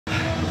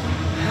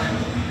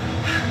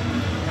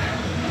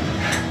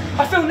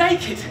I feel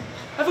naked.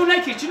 I feel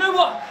naked. Do you know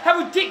what? How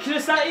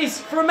ridiculous that is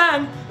for a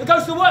man that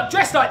goes to work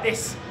dressed like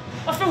this.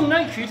 I feel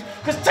naked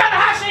because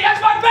Tanahashi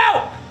has my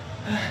belt.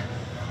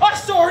 I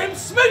saw him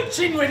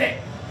smooching with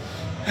it.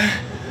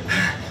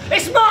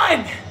 It's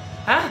mine.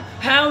 Huh?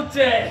 How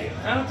dare him?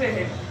 How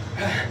dare him?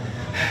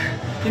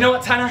 You know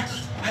what, Tana?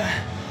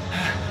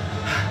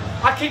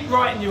 I keep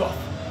writing you off.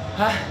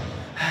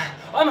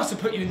 I must have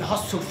put you in the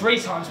hospital 3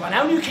 times by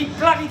now and you keep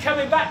bloody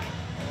coming back.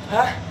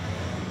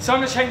 So I'm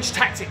going to change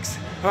tactics,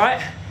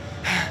 alright?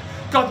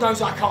 God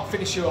knows I can't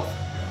finish you off.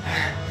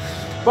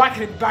 But I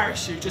can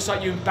embarrass you just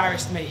like you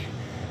embarrassed me.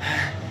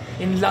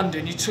 In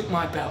London, you took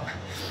my belt.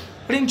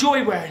 But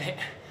enjoy wearing it.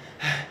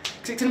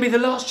 Because it's going to be the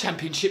last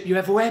championship you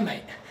ever wear,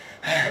 mate.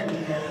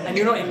 And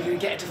you're not even going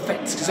to get a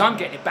defence because I'm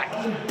getting it back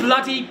in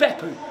bloody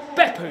Beppu.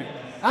 Beppu,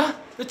 huh?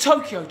 The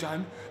Tokyo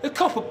Dome, the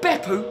copper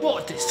Beppu,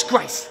 what a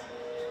disgrace.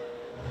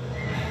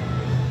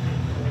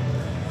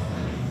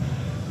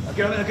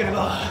 諦めなけれ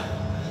ば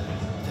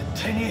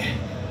絶対に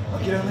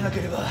諦めな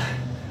ければケ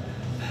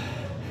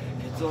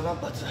ツを何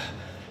発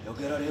避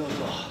けられようと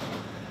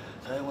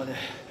最後まで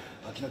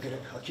諦め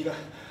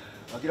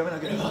な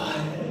ければ、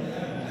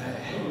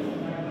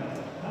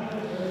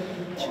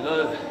違う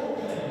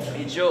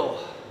道を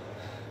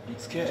見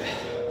つけ、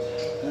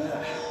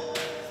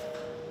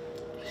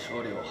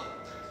勝利を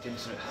手に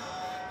する。や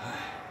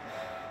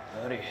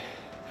はり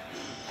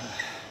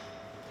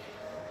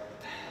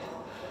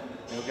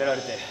避けら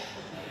れて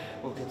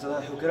もうケツ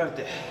は避けられ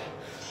て違い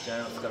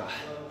ますから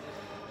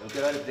避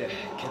けられて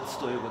ケツ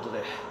ということ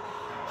で、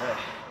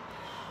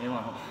今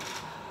の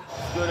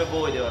スクール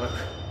ボーイではなく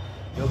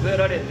避け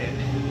られて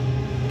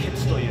ケ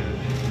ツという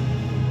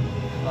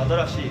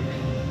新しい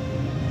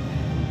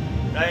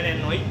来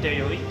年の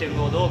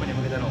 1.4、1.5 ドームに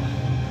向けての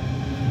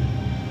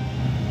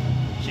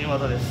新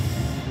技です。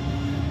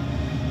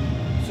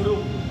それを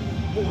もう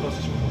出し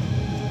てしまう。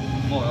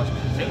もう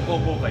先行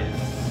公開で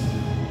す。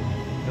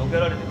避け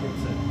られてケツ。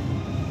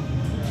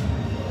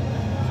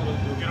その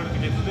避けられて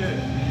ケツで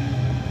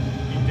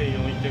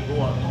 1.4、1.5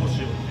 はどうし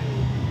よう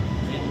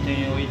って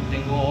いう。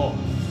1.4、1.5 を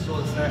そ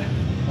うですね。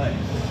はい。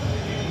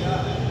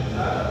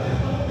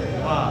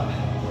まあ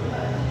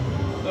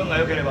運が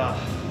良ければ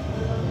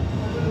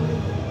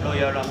ロイ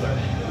ヤルランブル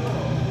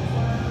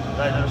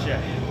第7試合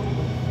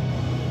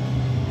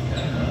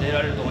出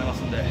られると思います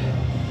ので、はい。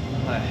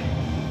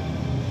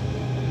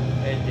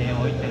1.4、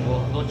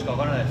1.5 どっちか分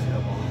からないですけ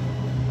ども、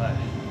はい。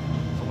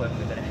そこへ向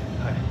けてね、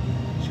はい、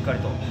しっかり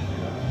とも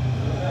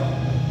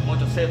う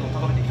ちょっと精度を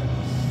高めていきたいと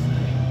思います。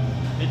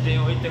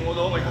1.4、1.5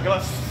 ドームにかけま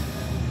す。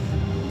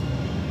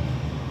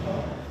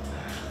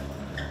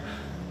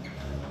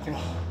この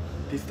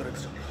ディストラク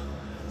ションの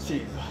シリ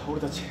ーズは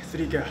俺たち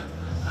 3K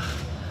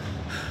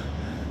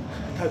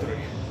タイトル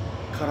に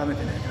絡め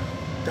てねえ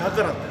からだ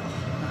からだよ。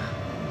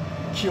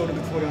気を抜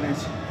くつもりはねえ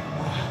し、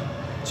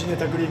ジネ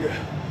タグリーグ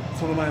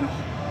その前の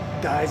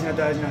大事なシ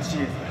リ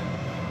ーズ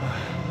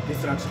ディ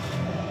ストラクション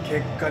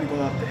結果にこ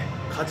だわって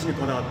勝ちに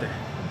こだわって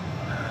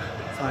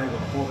最後の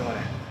防御まで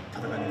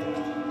戦い抜い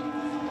て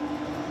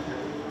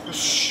る。よ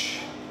し、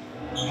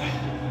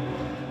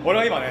俺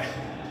は今ね、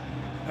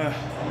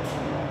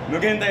無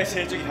限大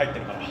成長期入って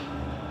るから、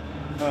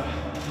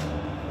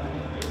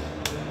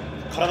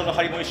体の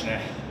張りもいいし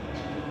ね、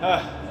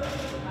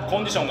コ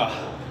ンディションが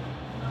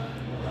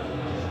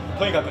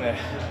とにかくね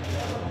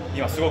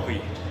今すごくい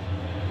い。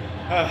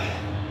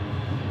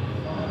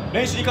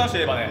練習に関して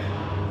言えばね、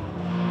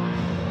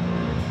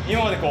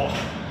今までこう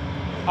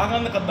上が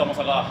んなかった重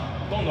さが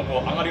どんどんこ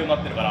う上がるようにな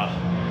ってるから、こ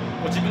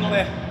う自分の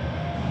ね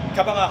キ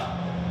ャパが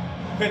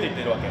増えていっ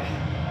てるわけ。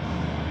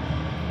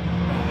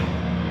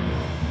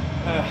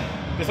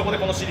でそこで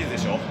このシリーズで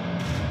しょ。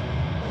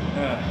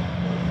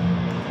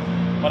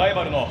ライ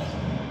バルの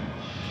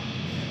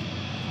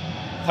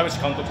田口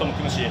監督とも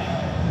組むし、エ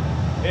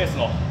ース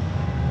の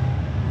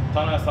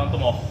棚橋さんと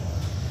も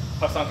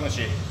たくさん組む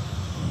し、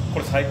こ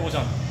れ最高じ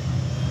ゃん。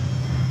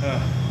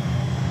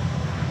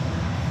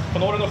こ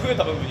の俺の増え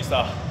た部分に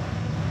さ、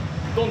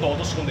どんどん落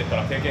とし込んでいった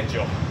ら経験値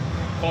を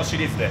このシ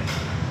リーズで。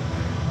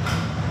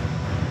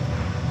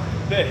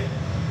で、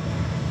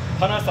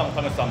棚橋さんも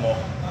田口さんも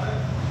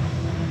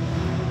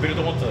ベル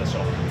ト持ってたでしょ。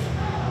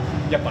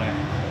やっぱね、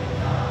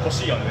欲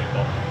しいよね、ベルト。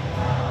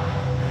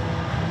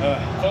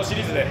このシ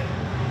リーズで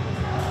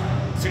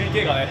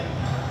 3K がね、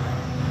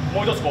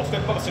もう一つこうステ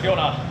ップアップするよう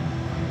な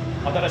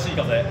新しい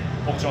風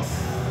お送りしま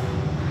す。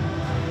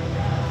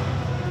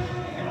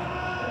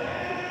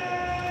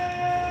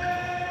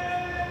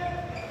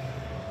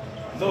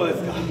どうで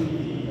すか、ブ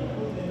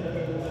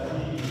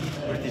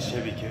リティッシュ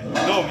ヘビー級、どう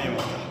見えま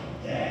すか。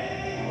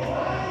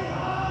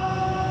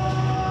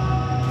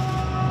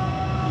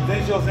前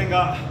哨戦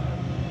が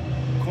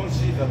今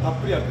シリーズはたっ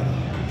ぷりあるから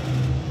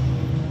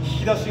引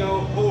き出しが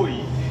多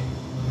い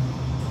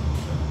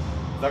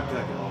ザック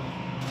だけど、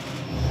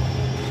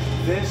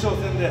前哨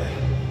戦で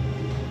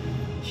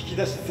引き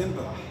出し全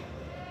部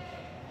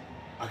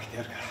開けて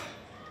やるから。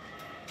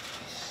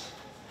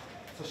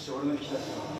そして俺の引き出しは